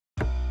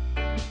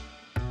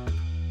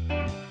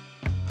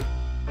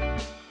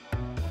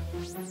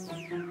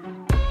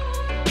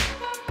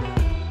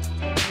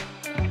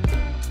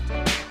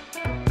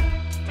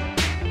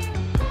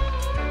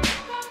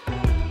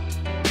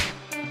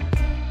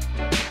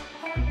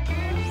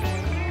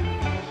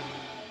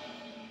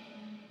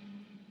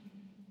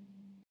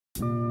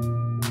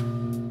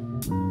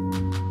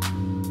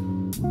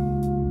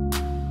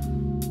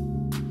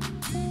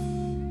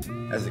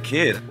As a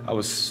kid, I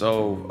was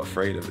so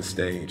afraid of the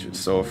stage and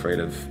so afraid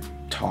of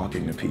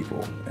talking to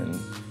people and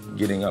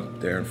getting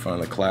up there in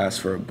front of the class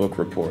for a book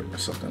report or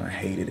something. I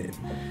hated it.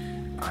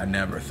 I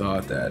never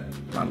thought that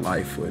my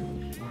life would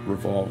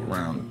revolve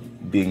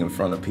around being in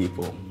front of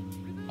people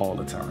all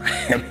the time.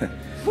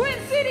 Twin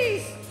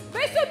Cities,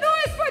 make some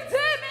noise for deM!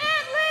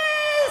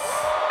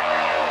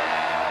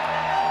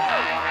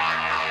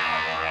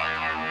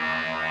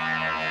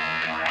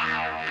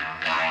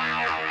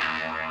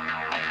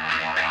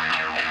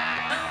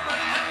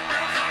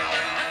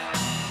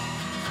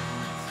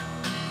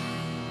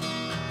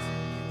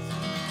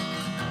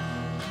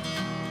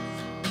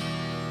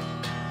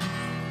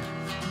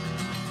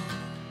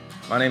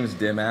 My name is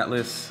deM.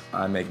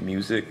 I make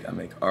music, I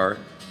make art,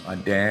 I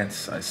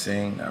dance, I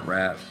sing, I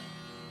rap,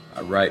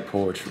 I write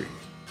poetry.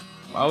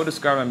 I would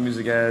describe my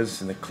music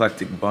as an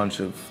eclectic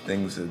bunch of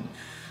things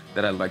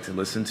that I like to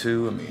listen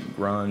to. I mean,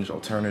 grunge,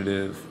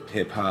 alternative,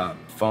 hip hop,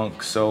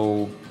 funk,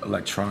 soul,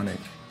 electronic.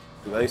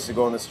 I used to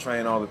go on this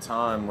train all the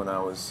time when I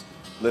was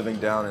living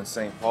down in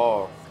St.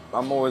 Paul.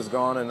 I'm always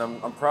gone, and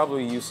I'm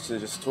probably used to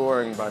just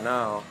touring by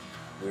now.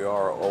 We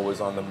are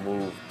always on the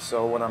move.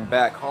 So when I'm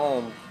back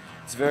home,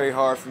 it's very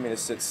hard for me to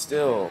sit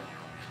still.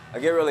 I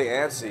get really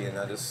antsy and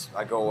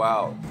I go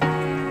out.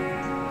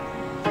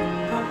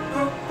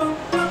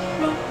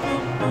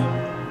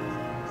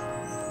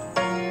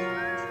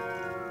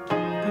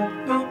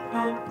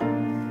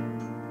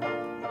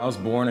 I was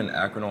born in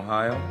Akron,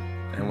 Ohio,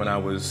 and when I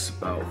was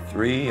about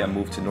 3, I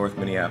moved to North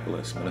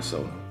Minneapolis,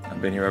 Minnesota.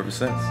 I've been here ever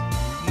since.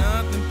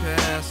 Nothing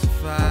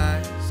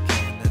pacifies,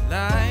 can the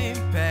life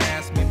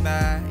pass me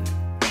by?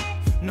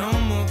 No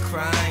more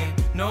crying,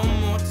 no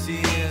more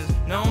tears,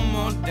 no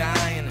more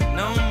dying, and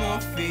no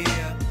more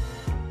fear.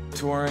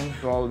 Touring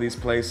to all of these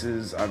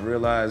places, I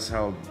realized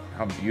how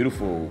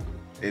beautiful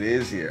it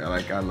is here.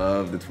 Like, I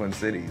love the Twin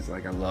Cities.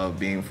 Like, I love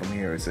being from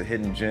here. It's a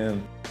hidden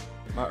gem.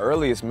 My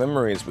earliest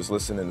memories was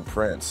listening to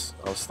Prince.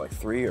 I was like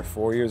 3 or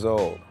 4 years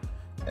old,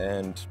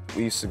 and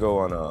we used to go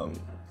on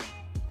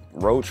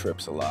road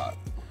trips a lot.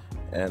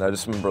 And I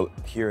just remember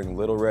hearing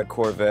Little Red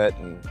Corvette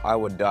and I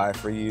Would Die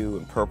For You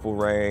and Purple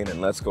Rain and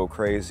Let's Go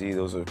Crazy.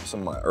 Those are some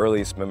of my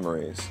earliest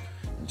memories.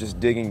 Just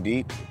digging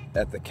deep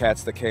at the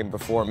cats that came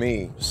before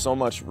me. So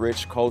much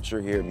rich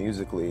culture here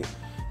musically,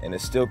 and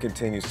it still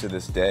continues to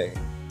this day.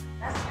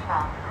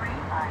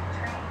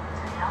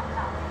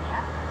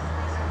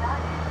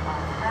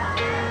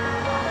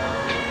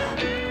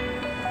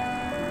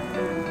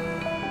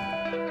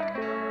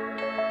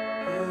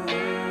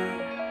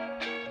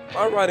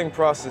 My writing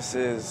process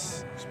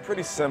is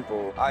pretty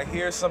simple. I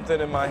hear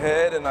something in my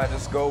head and I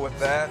just go with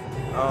that.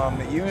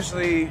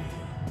 Usually,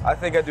 I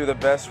think I do the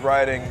best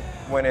writing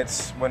when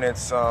it's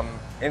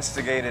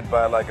instigated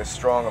by like a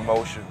strong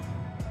emotion,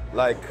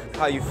 like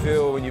how you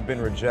feel when you've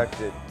been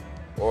rejected,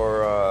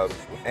 or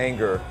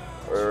anger,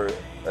 or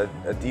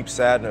a deep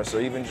sadness,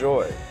 or even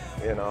joy,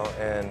 you know.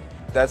 And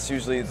that's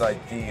usually like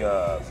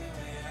the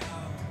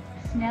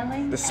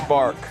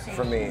spark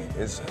for me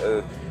is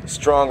a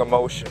strong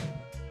emotion.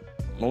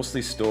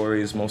 Mostly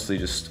stories, mostly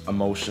just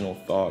emotional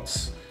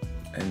thoughts.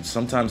 And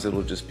sometimes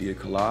it'll just be a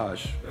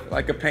collage,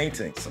 like a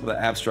painting. Some of the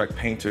abstract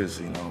painters,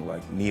 you know,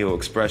 like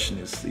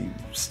neo-expressionists, you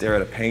stare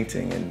at a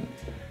painting and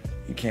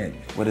you can't,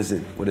 what does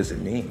it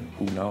mean?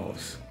 Who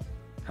knows?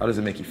 How does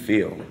it make you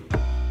feel?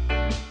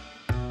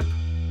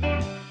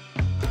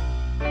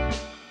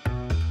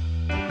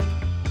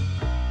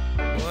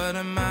 What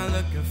am I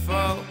looking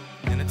for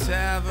in a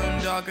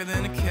tavern darker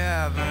than a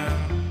cavern?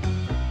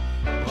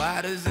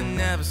 Why does it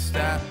never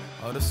stop?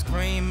 All the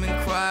screaming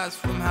cries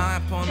from high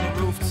up on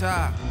the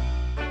rooftop.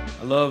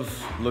 I love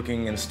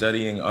looking and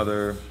studying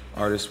other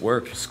artists'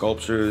 work.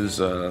 Sculptures,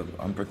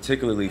 I'm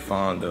particularly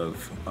fond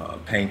of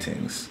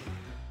paintings.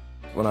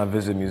 When I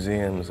visit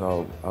museums,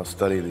 I'll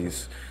study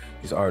these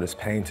artists'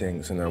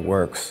 paintings and their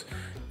works,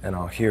 and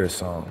I'll hear a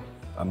song.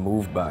 I'm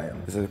moved by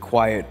them. There's a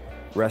quiet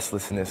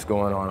restlessness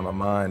going on in my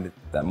mind.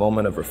 That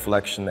moment of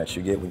reflection that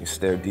you get when you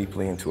stare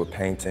deeply into a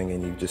painting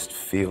and you just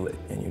feel it,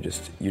 and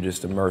you're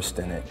just immersed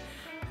in it.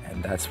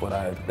 And that's what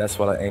I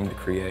aim to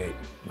create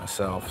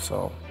myself.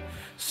 So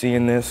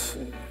seeing this,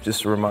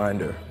 just a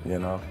reminder, you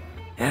know.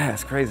 Yeah,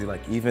 it's crazy.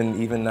 Like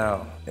even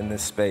now in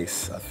this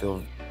space, I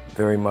feel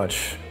very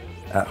much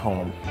at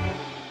home.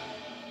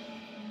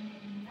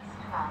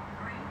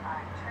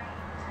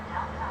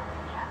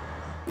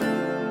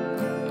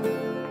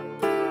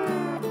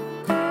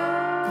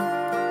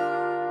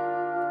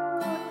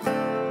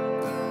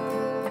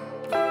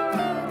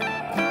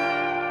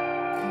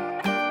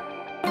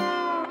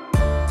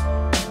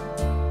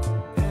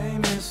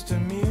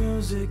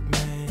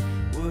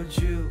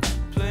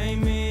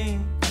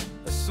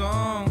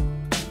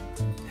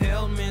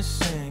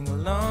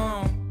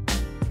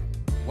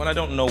 When I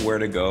don't know where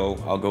to go,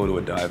 I'll go to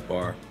a dive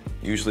bar,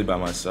 usually by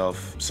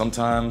myself.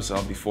 Sometimes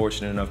I'll be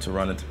fortunate enough to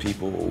run into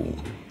people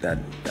that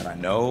I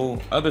know.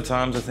 Other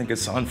times I think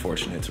it's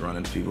unfortunate to run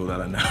into people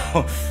that I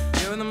know.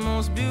 You're the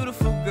most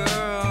beautiful girl,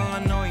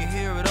 I know you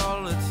hear it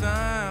all the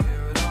time.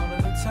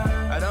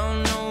 I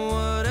don't know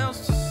what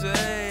else to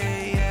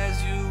say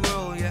as you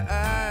roll your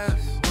eyes.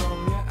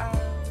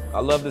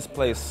 love this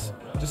place.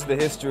 Just the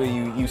history,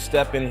 you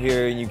step in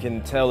here and you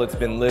can tell it's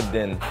been lived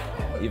in.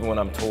 Even when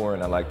I'm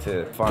touring, I like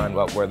to find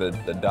out where the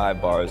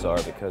dive bars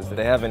are because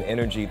they have an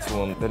energy to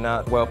them. They're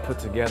not well put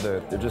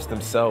together, they're just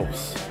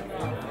themselves.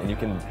 And you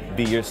can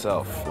be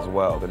yourself as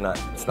well.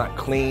 It's not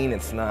clean,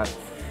 it's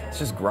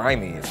just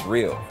grimy, it's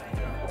real.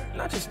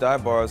 Not just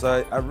dive bars,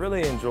 I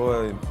really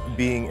enjoy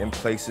being in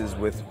places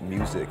with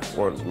music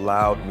or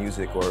loud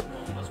music or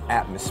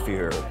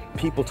atmosphere.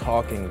 People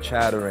talking,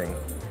 chattering,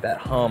 that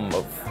hum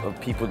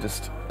of people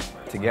just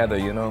together,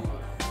 you know?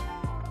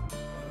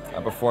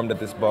 I performed at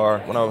this bar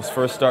when I was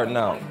first starting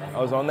out. I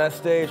was on that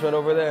stage right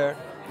over there,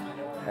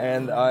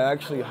 and I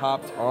actually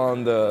hopped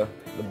on the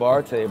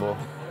bar table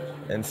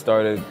and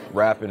started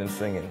rapping and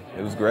singing.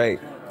 It was great.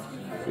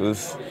 It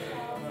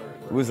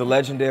was a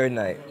legendary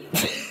night.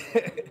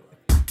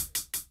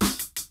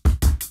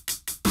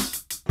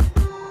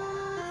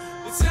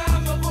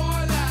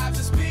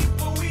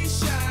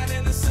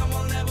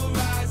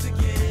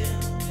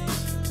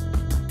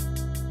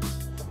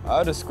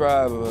 I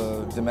describe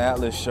a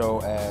deM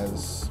show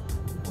as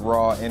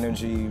raw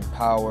energy,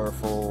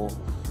 powerful,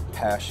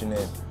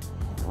 passionate,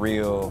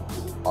 real,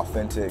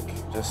 authentic,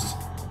 just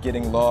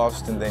getting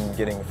lost and then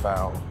getting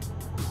found.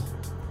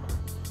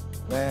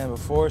 Man,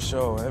 before a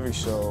show, every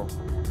show,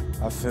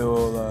 I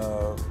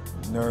feel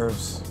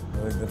nerves,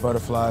 the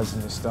butterflies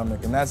in the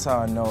stomach, and that's how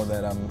I know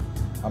that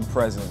I'm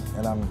present,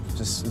 and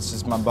it's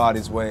just my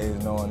body's way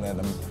of knowing that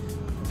I'm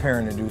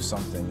preparing to do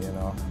something, you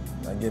know?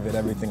 I give it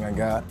everything I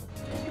got.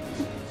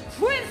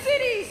 Twin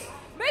Cities,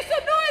 make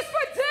some noise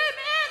for deM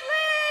and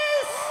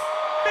Liz!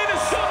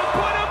 Minnesota,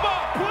 put 'em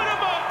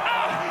up,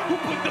 who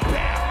put the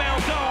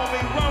paramount on me,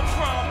 run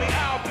from me,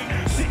 I'll be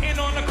sitting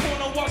on the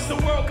corner, watch the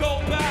world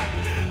go by.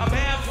 I'm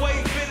halfway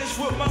finished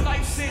with my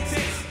life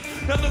sentence,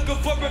 not looking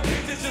for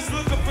repentance, just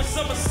looking for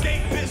some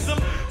escapism.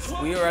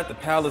 We are at the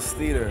Palace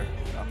Theater.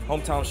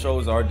 Hometown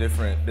shows are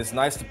different. It's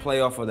nice to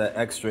play off of that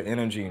extra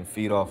energy and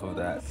feed off of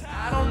that.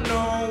 I don't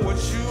know what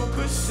you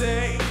could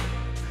say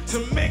to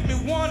make me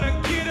wanna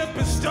get up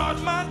and start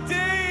my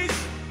days.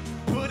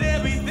 Put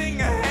everything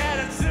I had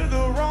into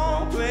the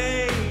wrong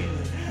place.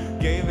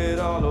 Gave it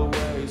all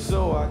away,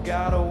 so I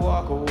gotta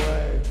walk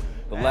away.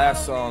 The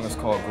last song is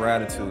called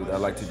Gratitude. I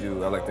like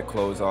to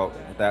close out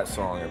with that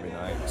song every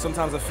night.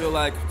 Sometimes I feel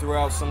like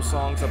throughout some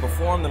songs I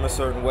perform them a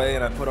certain way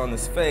and I put on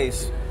this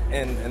face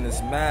and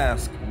this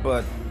mask,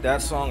 but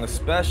that song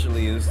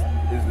especially is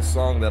the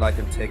song that I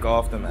can take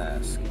off the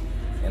mask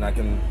and I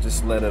can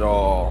just let it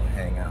all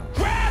hang out.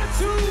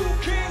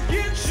 Gratitude can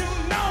get you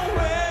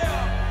nowhere.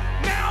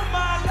 Now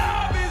my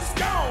love is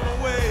gone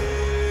away.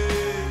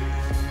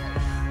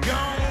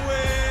 Gone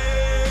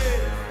away.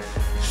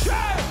 Sure,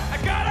 I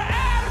got an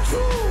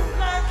attitude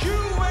like you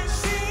ain't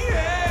seen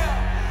here.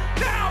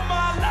 Now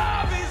my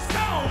love is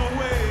gone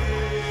away.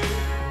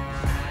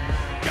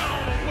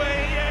 Gone away,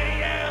 yeah,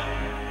 yeah.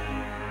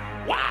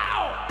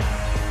 Wow!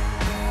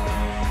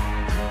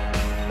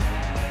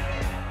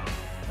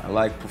 I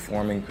like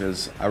performing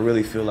because I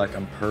really feel like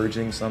I'm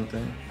purging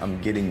something.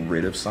 I'm getting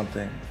rid of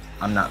something.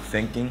 I'm not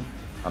thinking,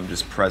 I'm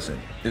just present.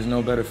 There's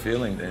no better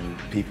feeling than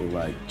people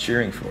like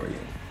cheering for you,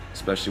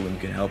 especially when you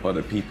can help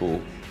other people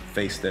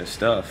face their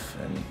stuff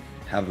and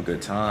have a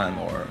good time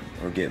or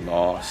get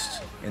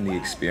lost in the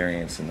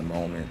experience in the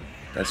moment.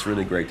 That's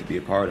really great to be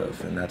a part of,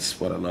 and that's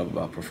what I love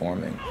about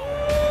performing.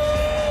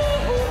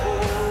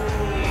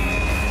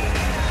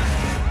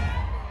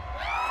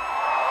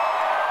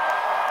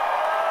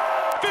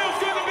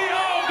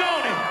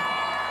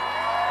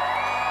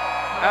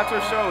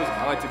 After shows,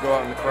 I like to go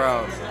out in the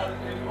crowd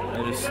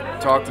and just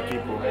talk to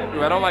people.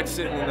 I don't like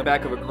sitting in the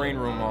back of a green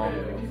room all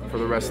for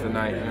the rest of the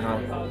night, you know.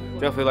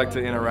 Definitely like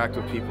to interact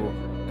with people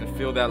and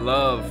feel that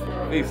love.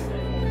 Peace.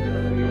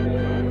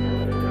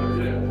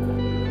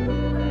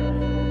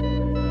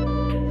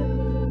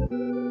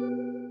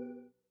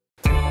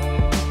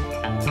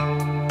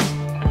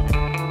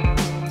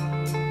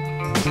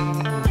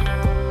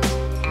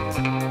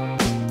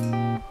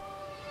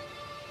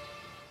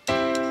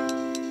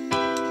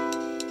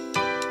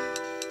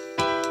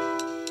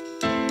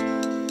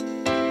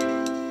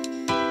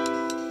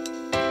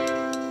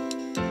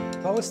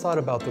 I always thought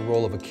about the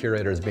role of a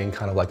curator as being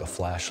kind of like a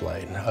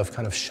flashlight, of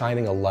kind of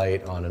shining a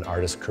light on an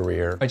artist's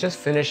career. I just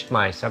finished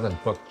my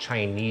 7th book,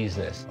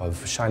 Chineseness.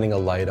 Of shining a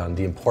light on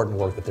the important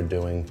work that they're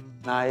doing.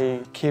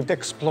 I keep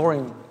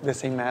exploring the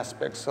same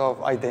aspects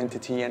of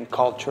identity and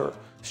culture.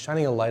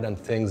 Shining a light on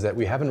things that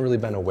we haven't really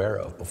been aware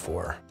of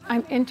before.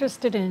 I'm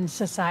interested in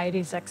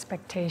society's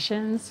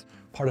expectations.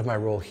 Part of my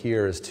role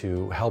here is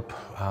to help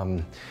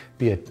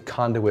be a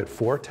conduit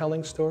for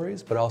telling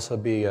stories, but also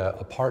be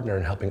a partner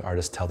in helping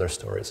artists tell their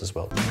stories as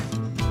well.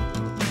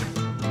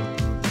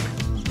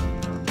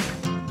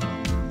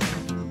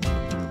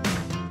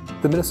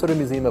 The Minnesota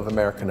Museum of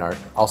American Art,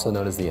 also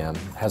known as the deM,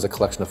 has a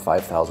collection of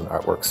 5,000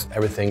 artworks.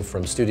 Everything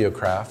from studio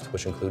craft,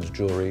 which includes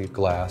jewelry,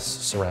 glass,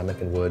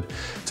 ceramic, and wood,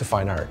 to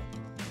fine art.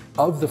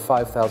 Of the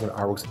 5,000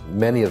 artworks,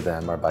 many of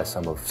them are by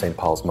some of St.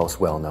 Paul's most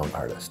well-known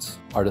artists.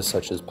 Artists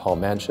such as Paul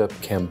Manship,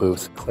 Cam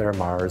Booth, Claire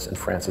Mars, and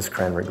Frances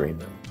Cranmer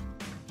Greenman.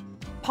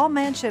 Paul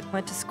Manship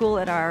went to school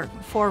at our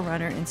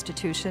Forerunner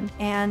institution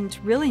and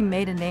really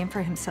made a name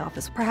for himself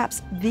as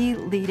perhaps the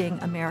leading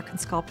American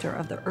sculptor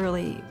of the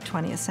early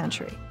 20th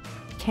century.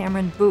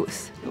 Cameron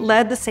Booth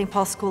led the St.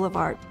 Paul School of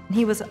Art.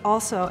 He was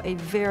also a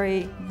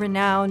very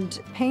renowned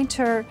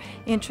painter,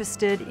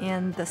 interested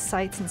in the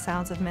sights and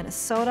sounds of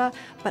Minnesota,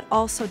 but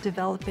also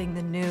developing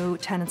the new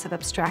tenets of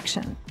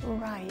abstraction.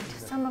 Right.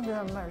 Some of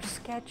them are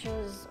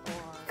sketches.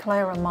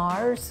 Clara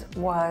Mars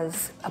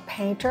was a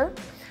painter,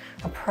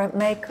 a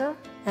printmaker,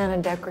 and a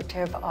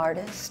decorative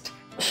artist.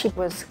 She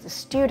was a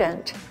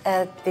student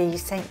at the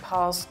St.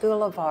 Paul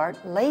School of Art.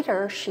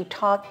 Later, she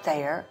taught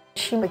there.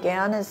 She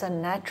began as a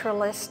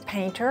naturalist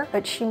painter,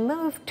 but she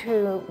moved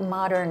to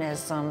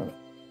modernism.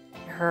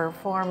 Her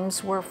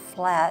forms were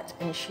flat,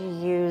 and she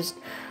used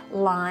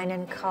line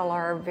and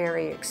color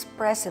very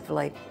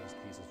expressively.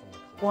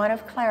 One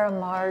of Clara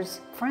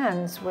Mars'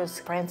 friends was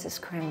Francis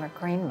Kramer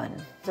Greenman,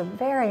 a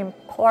very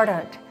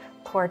important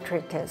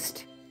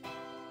portraitist.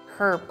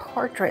 Her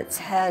portraits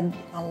had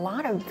a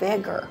lot of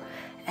vigor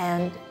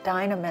and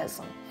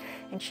dynamism,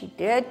 and she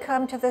did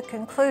come to the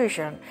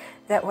conclusion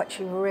that what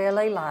she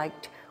really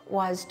liked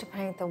was to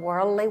paint the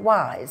worldly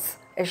wise,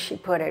 as she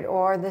put it,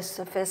 or the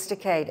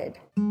sophisticated.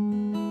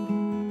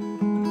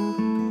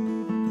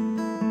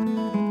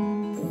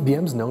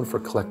 deM's known for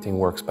collecting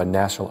works by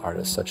national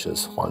artists such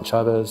as Juan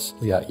Chavez,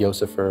 Liat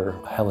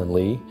Yosefer, Helen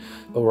Lee,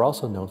 but we're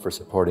also known for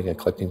supporting and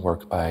collecting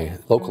work by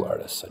local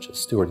artists such as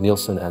Stuart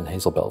Nielsen and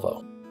Hazel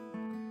Belvo.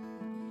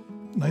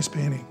 Nice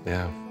painting.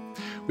 Yeah.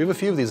 We have a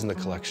few of these in the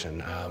collection.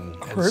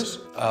 Hers?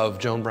 Of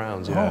Joan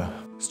Brown's, yeah.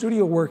 Oh.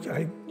 Studio work,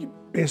 you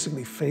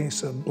basically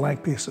face a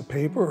blank piece of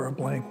paper or a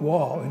blank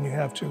wall, and you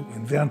have to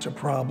invent a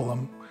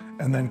problem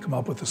and then come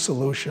up with a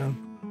solution.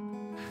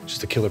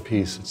 Just a killer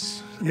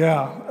piece.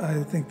 Yeah,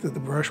 I think that the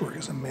brushwork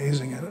is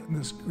amazing in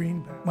this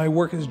green. My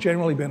work has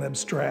generally been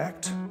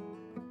abstract.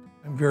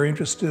 I'm very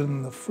interested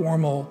in the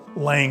formal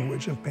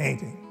language of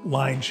painting.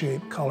 Line,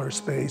 shape, color,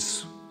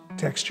 space,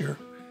 texture.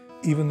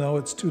 Even though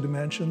it's 2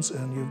 dimensions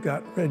and you've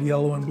got red,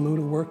 yellow, and blue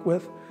to work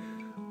with,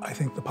 I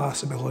think the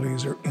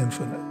possibilities are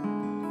infinite.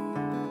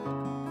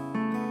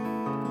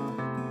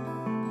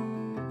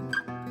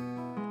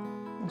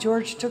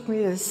 George took me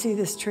to see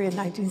this tree in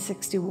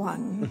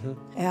 1961,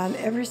 and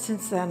ever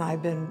since then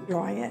I've been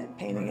drawing it,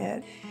 painting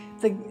it.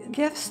 The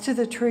gifts to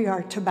the tree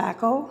are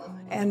tobacco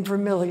and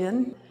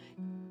vermilion.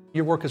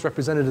 Your work is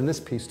represented in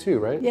this piece too,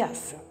 right?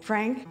 Yes,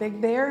 Frank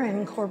Big Bear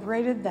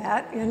incorporated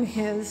that in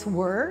his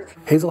work.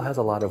 Hazel has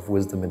a lot of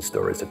wisdom and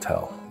stories to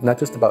tell, not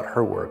just about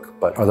her work,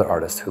 but other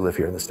artists who live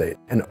here in the state,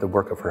 and the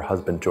work of her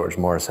husband, George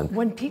Morrison.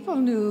 When people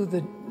knew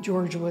that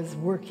George was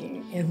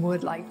working in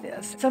wood like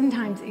this,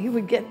 sometimes he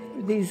would get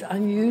these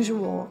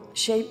unusual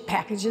shaped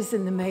packages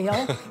in the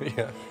mail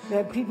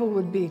that people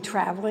would be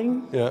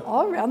traveling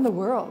all around the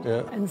world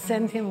and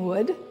send him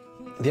wood.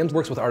 deM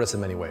works with artists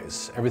in many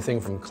ways, everything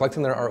from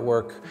collecting their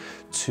artwork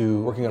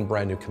to working on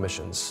brand new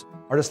commissions.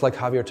 Artists like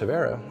Javier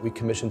Tavera, we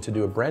commissioned to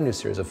do a brand new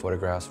series of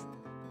photographs.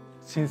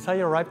 Since I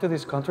arrived to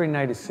this country in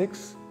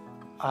 '96,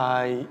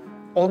 I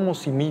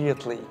almost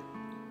immediately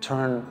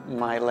turned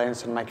my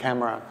lens and my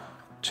camera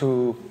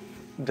to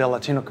the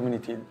Latino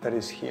community that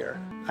is here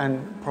and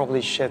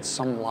probably shed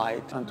some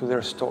light onto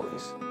their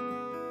stories.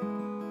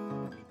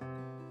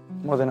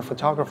 More than a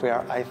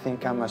photographer, I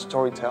think I'm a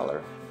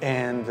storyteller,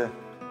 and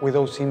with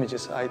those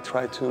images, I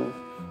try to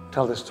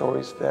tell the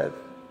stories that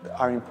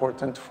are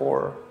important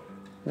for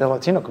the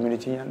Latino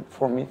community and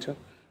for me too.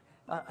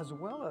 As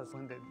well as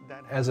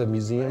as a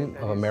museum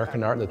of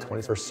American art in the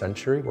 21st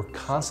century, we're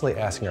constantly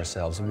asking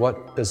ourselves,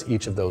 what does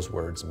each of those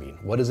words mean?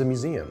 What is a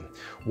museum?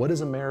 What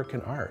is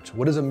American art?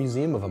 What is a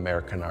museum of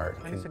American art?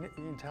 It's an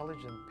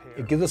intelligent pair.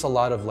 It gives us a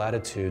lot of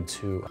latitude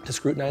to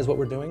scrutinize what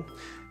we're doing.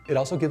 It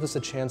also gives us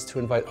a chance to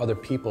invite other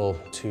people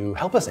to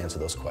help us answer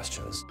those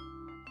questions.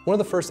 One of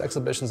the first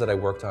exhibitions that I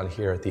worked on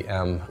here at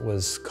deM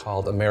was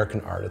called American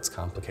Art, It's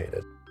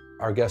Complicated.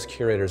 Our guest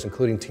curators,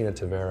 including Tina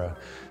Tavera,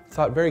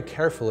 thought very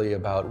carefully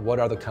about what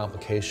are the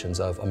complications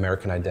of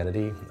American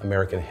identity,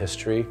 American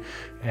history,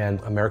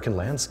 and American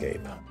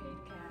landscape.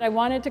 I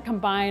wanted to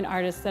combine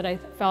artists that I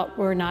felt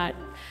were not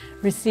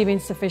receiving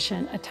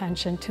sufficient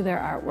attention to their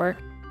artwork.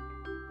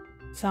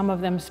 Some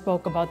of them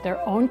spoke about their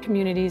own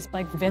communities,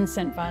 like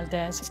Vincent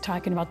Valdez is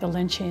talking about the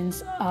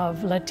lynchings of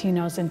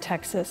Latinos in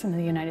Texas and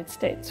the United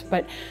States.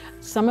 But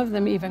some of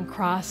them even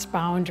crossed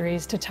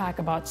boundaries to talk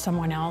about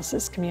someone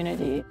else's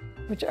community,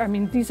 which, I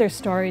mean, these are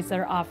stories that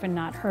are often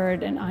not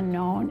heard and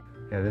unknown.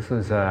 Yeah, this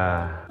was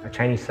a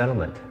Chinese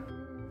settlement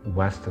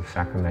west of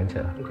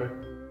Sacramento. Okay.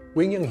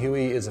 Wing Young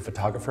Huey is a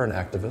photographer and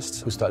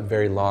activist who's thought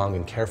very long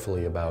and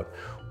carefully about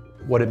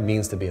what it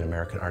means to be an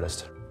American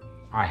artist.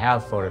 I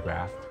have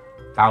photographed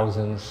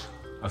thousands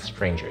of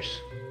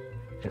strangers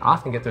and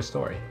often get their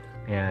story.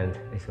 And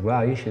they said,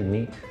 well, you should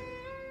meet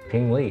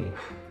Ping Lee.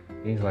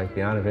 He's like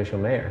the unofficial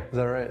mayor. Is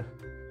that right?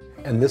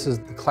 And this is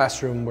the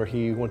classroom where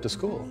he went to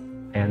school.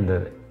 And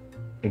the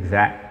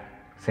exact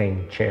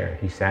same chair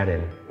he sat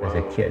in as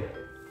a kid.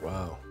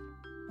 Wow.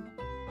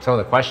 Some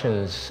of the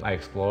questions I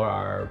explore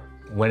are,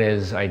 when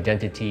is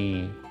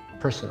identity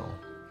personal?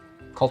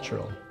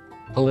 cultural,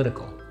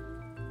 political?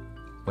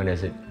 When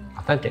is it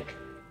authentic?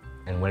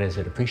 And when is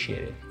it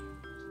appreciated?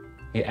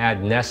 You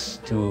add ness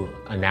to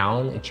a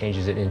noun, it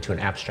changes it into an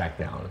abstract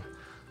noun.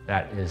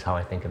 That is how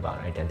I think about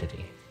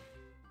identity.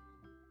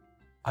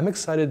 I'm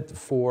excited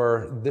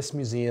for this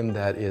museum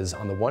that is,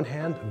 on the one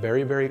hand,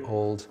 very, very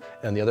old,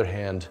 and on the other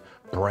hand,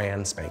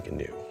 brand spanking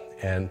new.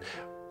 And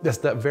that's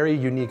that very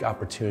unique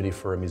opportunity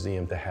for a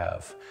museum to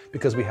have,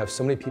 because we have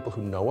so many people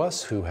who know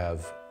us, who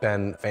have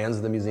been fans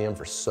of the museum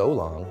for so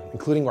long,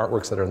 including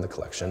artworks that are in the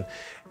collection,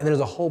 and there's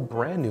a whole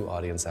brand new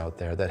audience out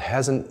there that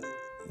hasn't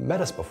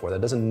met us before,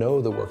 that doesn't know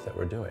the work that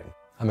we're doing.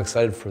 I'm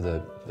excited for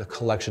the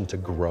collection to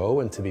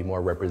grow and to be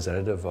more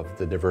representative of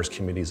the diverse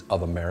communities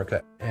of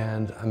America.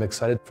 And I'm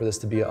excited for this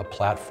to be a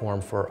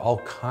platform for all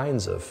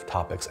kinds of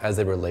topics as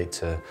they relate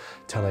to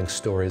telling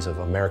stories of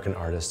American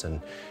artists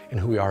and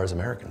who we are as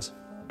Americans.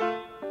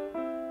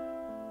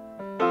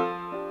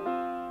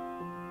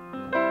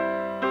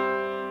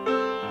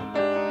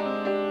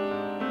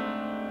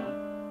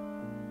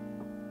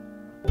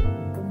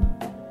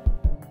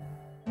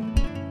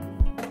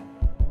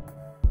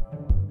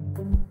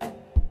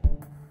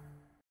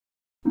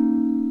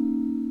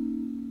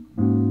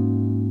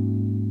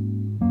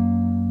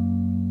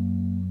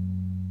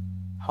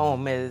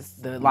 Home is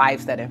the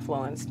lives that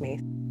influenced me.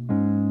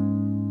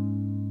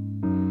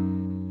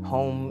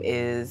 Home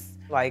is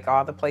like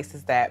all the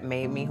places that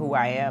made me who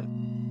I am.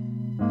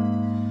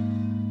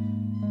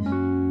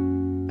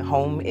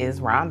 Home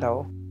is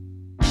Rondo.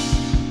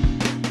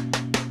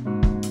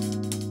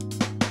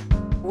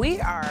 We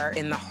are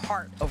in the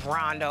heart of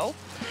Rondo,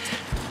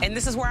 and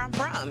this is where I'm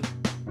from.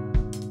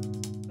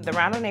 The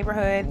Rondo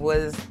neighborhood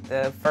was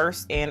the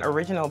first and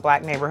original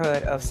Black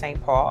neighborhood of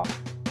St. Paul.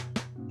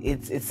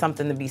 It's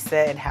something to be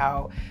said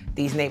how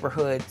these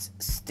neighborhoods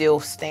still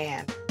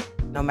stand,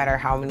 no matter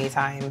how many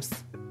times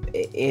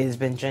it has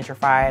been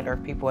gentrified or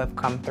people have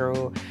come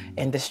through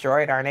and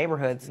destroyed our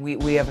neighborhoods.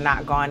 We have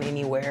not gone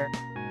anywhere.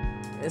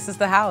 This is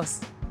the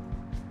house.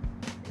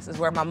 This is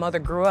where my mother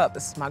grew up.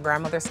 This is my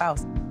grandmother's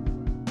house.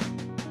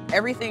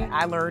 Everything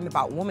I learned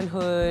about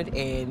womanhood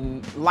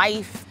and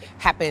life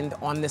happened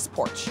on this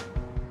porch.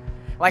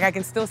 Like, I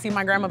can still see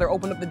my grandmother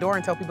open up the door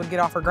and tell people to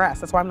get off her grass.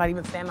 That's why I'm not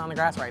even standing on the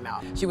grass right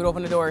now. She would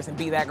open the doors and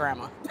be that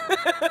grandma.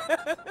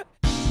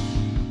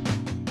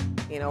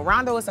 You know,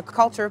 Rondo is a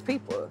culture of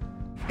people.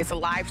 It's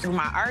alive through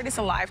my art, it's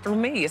alive through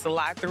me, it's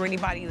alive through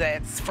anybody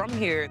that's from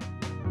here.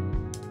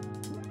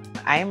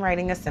 I am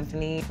writing a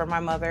symphony for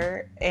my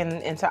mother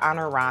and to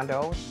honor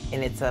Rondo,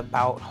 and it's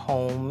about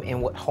home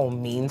and what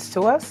home means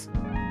to us.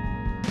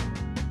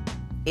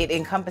 It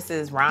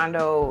encompasses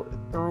Rondo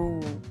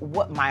through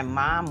what my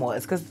mom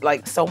was, because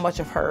like so much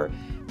of her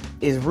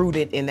is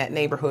rooted in that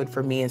neighborhood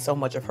for me, and so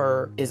much of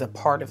her is a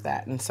part of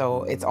that, and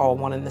so it's all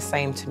one and the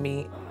same to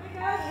me. Oh my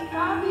gosh,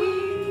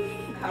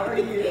 Bobby! How are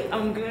you?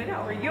 I'm good,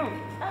 how are you?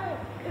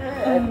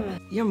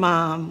 Good. Your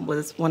mom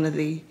was one of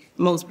the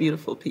most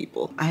beautiful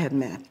people I have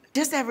met.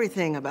 Just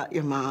everything about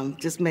your mom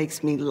just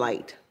makes me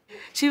light.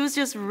 She was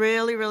just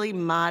really, really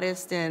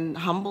modest and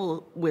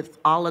humble with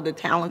all of the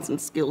talents and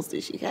skills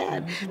that she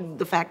had.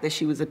 The fact that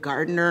she was a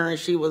gardener and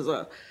she was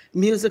a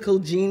musical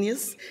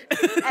genius.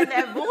 And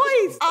that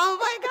voice, oh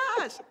my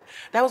gosh.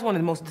 That was one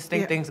of the most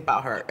distinct things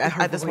about her.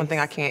 That's one thing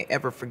I can't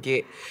ever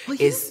forget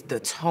is the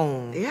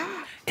tone.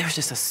 Yeah. It was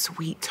just a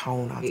sweet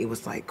tone. It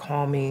was like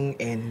calming,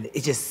 and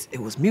it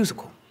was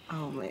musical.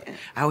 Oh man.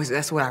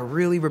 That's what I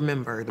really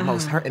remember the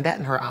most, her and that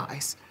in her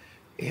eyes,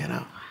 you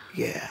know,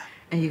 yeah.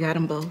 And you got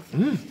them both.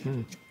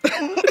 Mm-hmm.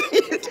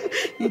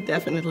 You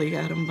definitely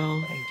got them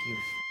both. Thank you.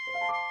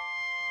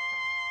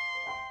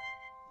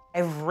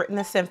 I've written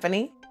a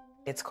symphony.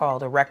 It's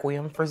called A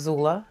Requiem for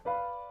Zula.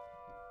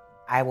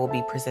 I will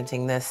be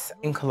presenting this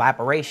in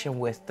collaboration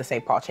with the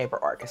St. Paul Chamber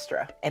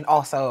Orchestra and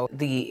also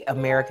the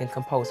American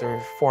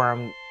Composers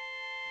Forum.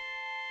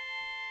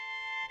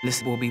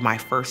 This will be my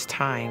first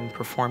time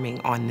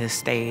performing on this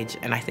stage,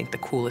 and I think the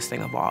coolest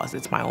thing of all is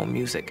it's my own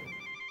music.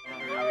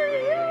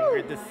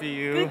 Great to see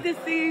you. Good to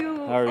see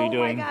you. How are you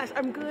doing? Oh my gosh,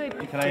 I'm good.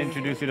 Can I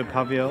introduce you to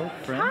PaviElle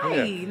French?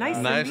 Hi,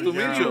 nice to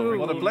meet you.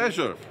 What a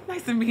pleasure.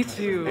 Nice to meet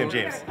you. I'm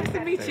James. Nice to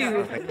meet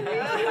you.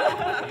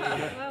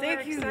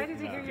 Thank you. Excited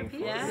to hear your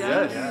piece.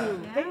 Yes.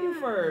 Thank you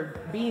for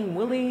being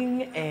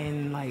willing,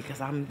 and like,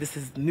 this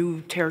is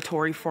new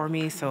territory for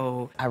me,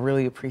 so I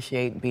really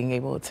appreciate being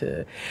able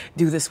to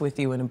do this with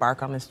you and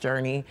embark on this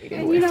journey.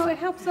 And you know, it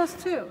helps us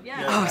too.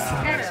 Yeah.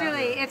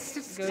 Actually, it's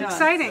just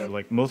exciting.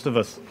 Like most of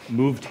us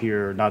moved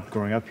here, not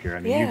growing up here. I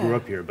mean, you grew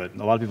up here, but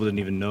a lot of people didn't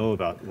even know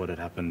about what had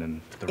happened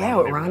in the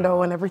Rondo with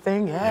Rondo and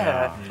everything.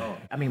 Yeah. Yeah.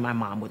 I mean, my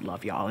mom would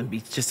love y'all and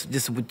be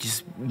would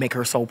just make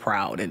her so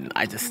proud, and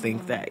I just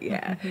think that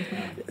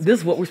this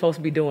is what we're supposed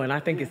to be doing. I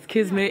think it's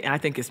kismet, and I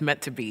think it's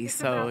meant to be.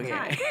 So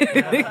yeah,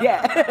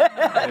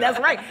 yeah, that's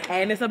right.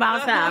 And it's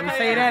about time.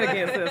 Say that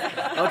again, sis.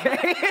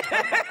 Okay.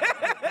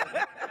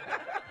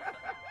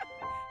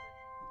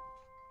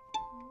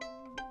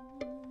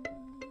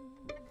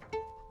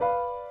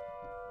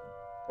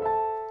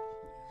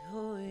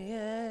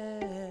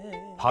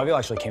 PaviElle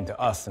actually came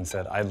to us and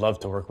said, I'd love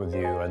to work with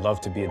you, I'd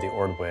love to be at the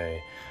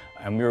Ordway.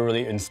 And we were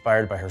really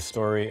inspired by her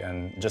story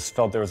and just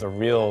felt there was a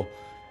real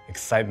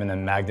excitement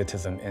and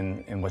magnetism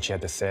in what she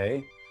had to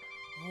say.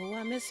 Oh,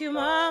 I miss you,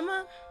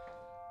 Mama.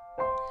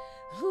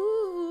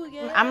 Ooh,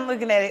 yeah. I'm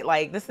looking at it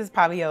like this is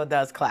PaviElle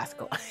does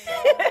classical.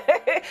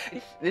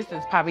 This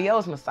is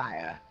PaviElle's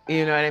Messiah.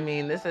 You know what I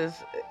mean? This is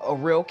a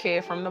real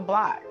kid from the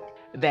block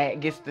that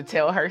gets to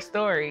tell her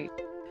story.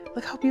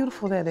 Look how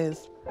beautiful that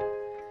is.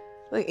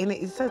 Like, and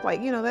it says like,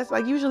 you know, that's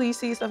like usually you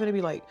see stuff and it'd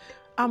be like,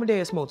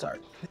 Amadeus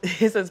Mozart.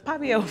 It says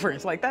PaviElle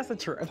French, like that's a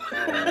trip.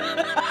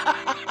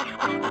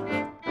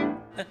 I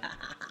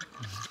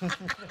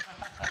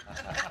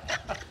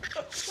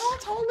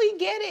totally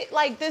get it.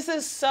 Like, this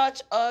is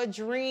such a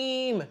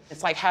dream.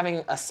 It's like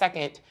having a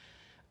second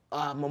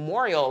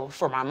memorial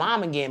for my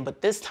mom again,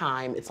 but this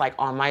time it's like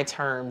on my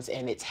terms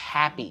and it's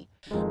happy.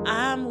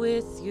 I'm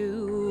with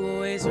you,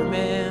 always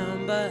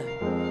remember,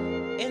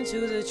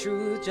 into the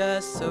truth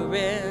just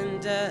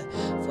surrender,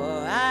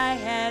 for I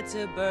had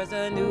to birth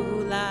a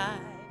new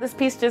life. This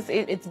piece just,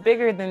 it's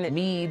bigger than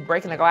me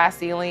breaking the glass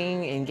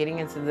ceiling and getting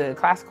into the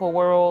classical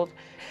world.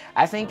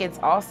 I think it's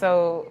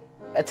also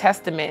a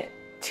testament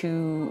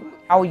to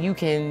how you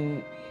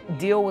can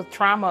deal with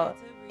trauma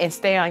and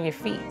stay on your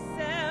feet.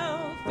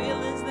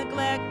 Feelings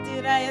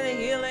neglected, I had to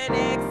heal and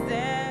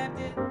accept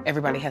it.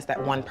 Everybody has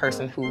that one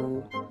person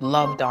who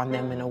loved on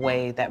them in a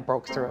way that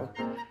broke through,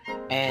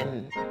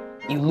 and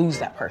you lose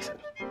that person.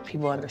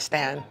 People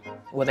understand,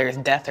 whether it's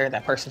death or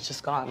that person's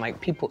just gone, like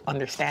people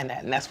understand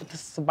that, and that's what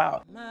this is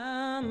about.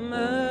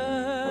 Mama.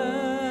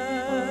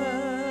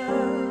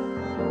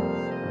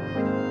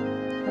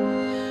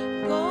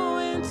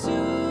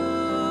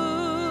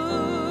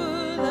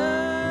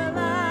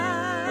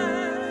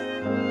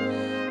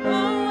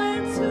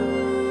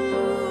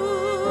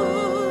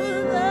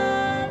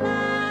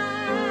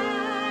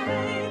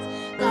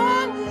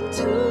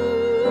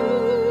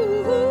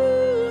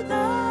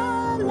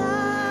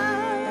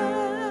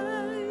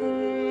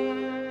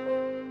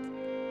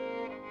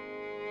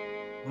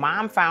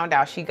 Mom found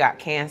out she got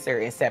cancer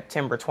in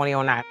September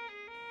 2009.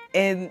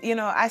 And, you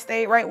know, I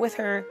stayed right with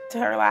her to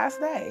her last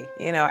day.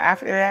 You know,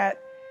 after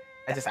that,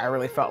 I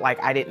really felt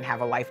like I didn't have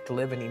a life to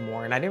live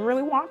anymore and I didn't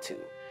really want to.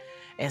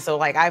 And so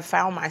like I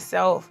found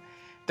myself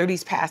through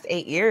these past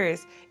 8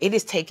 years, it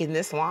has taken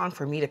this long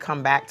for me to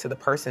come back to the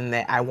person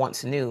that I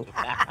once knew.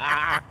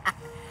 Hi.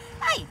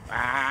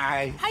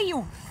 Bye. How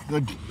you?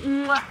 Good.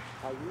 Mwah.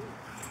 How are you?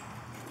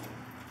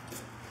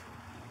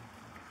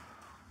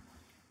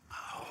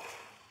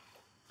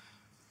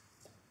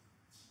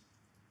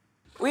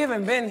 We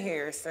haven't been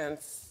here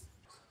since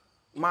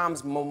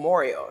Mom's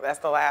memorial. That's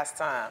the last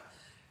time.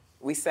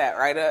 We sat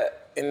right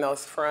up in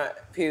those front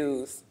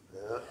pews.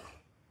 Yeah.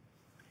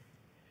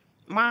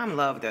 Mom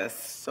loved us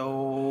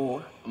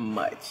so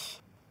much.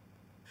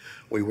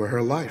 We were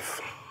her life.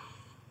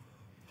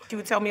 She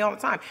would tell me all the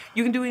time,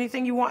 you can do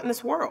anything you want in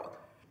this world.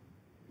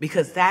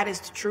 Because that is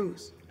the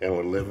truth. And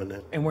we're living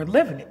it. And we're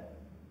living it.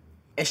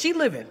 And she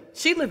living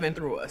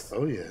through us.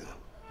 Oh yeah.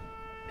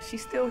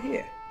 She's still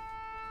here.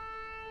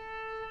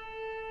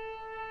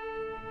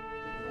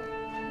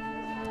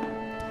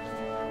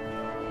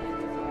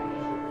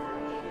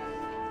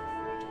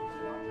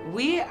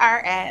 We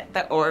are at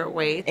the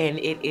Ordway, and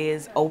it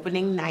is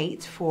opening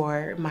night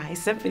for my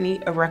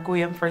symphony, A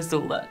Requiem for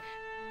Zula.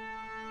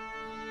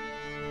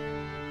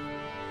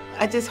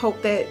 I just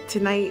hope that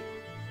tonight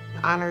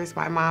honors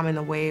my mom in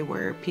a way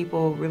where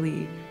people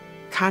really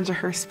conjure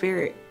her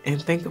spirit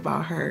and think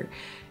about her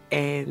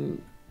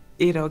and,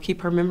 you know,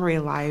 keep her memory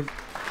alive.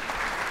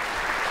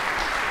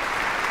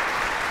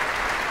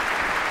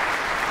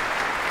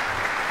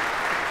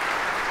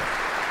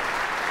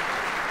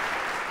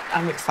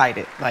 I'm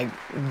excited, like,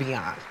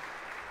 beyond.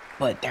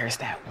 But there's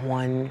that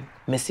one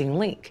missing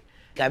link.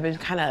 I've been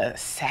kind of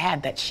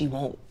sad that she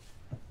won't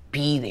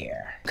be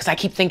there, because I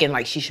keep thinking,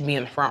 like, she should be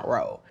in the front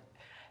row.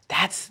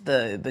 That's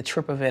the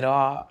trip of it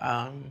all.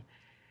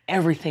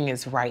 Everything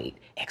is right,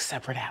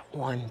 except for that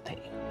one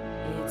thing.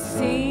 It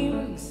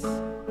seems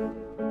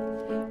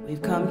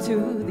we've come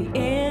to the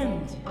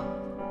end.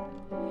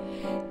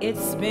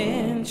 It's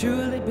been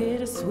truly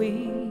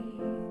bittersweet,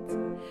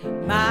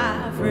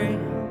 my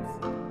friend.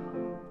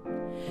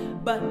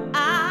 But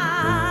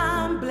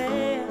I'm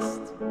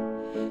blessed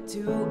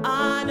to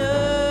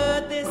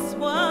honor this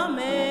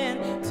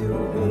woman to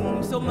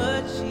whom so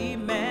much she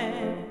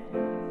meant.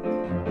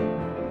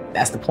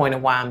 That's the point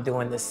of why I'm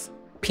doing this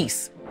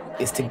piece,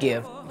 is to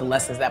give the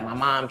lessons that my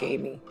mom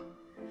gave me,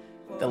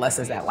 the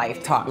lessons that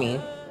life taught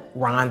me,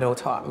 Rondo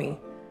taught me,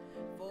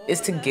 is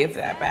to give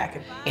that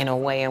back in a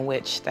way in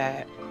which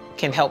that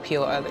can help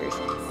heal others.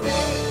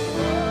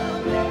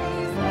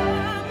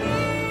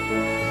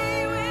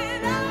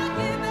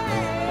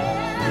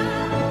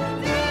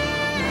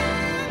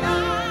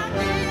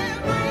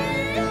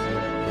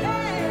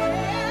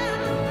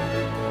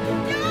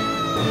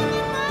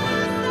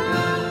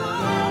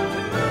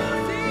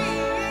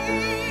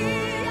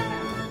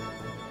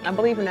 I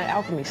believe in that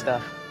alchemy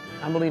stuff.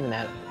 I believe in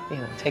that, you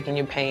know, taking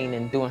your pain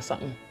and doing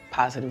something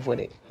positive with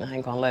it. I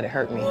ain't gonna let it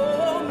hurt me.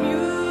 Oh,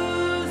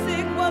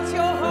 music was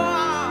your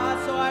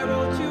heart, so I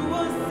wrote you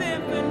a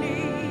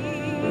symphony.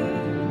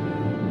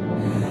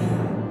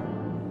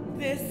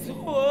 This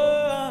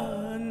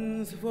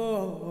one's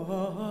for...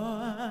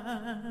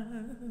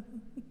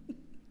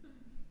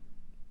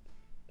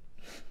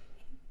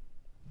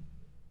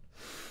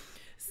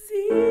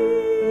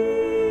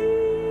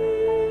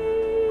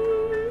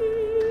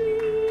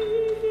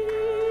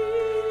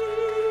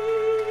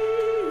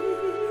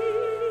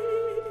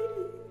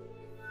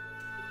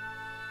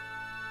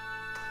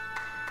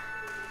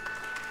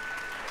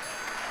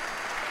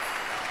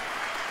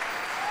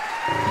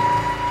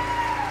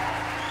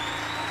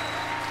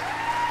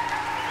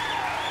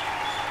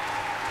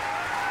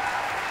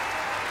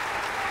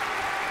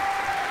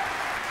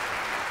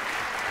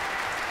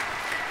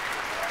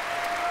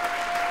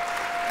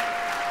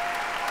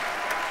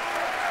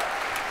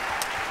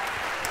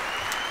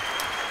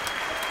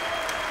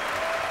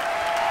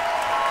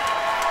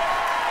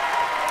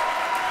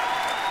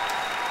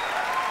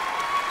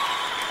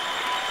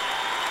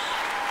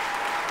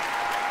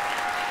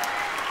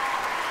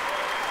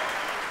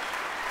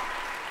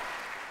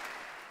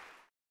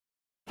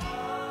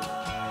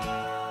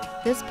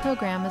 This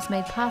program is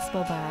made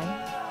possible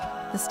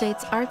by the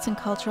state's Arts and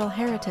Cultural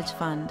Heritage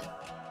Fund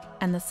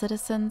and the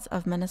citizens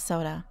of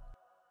Minnesota.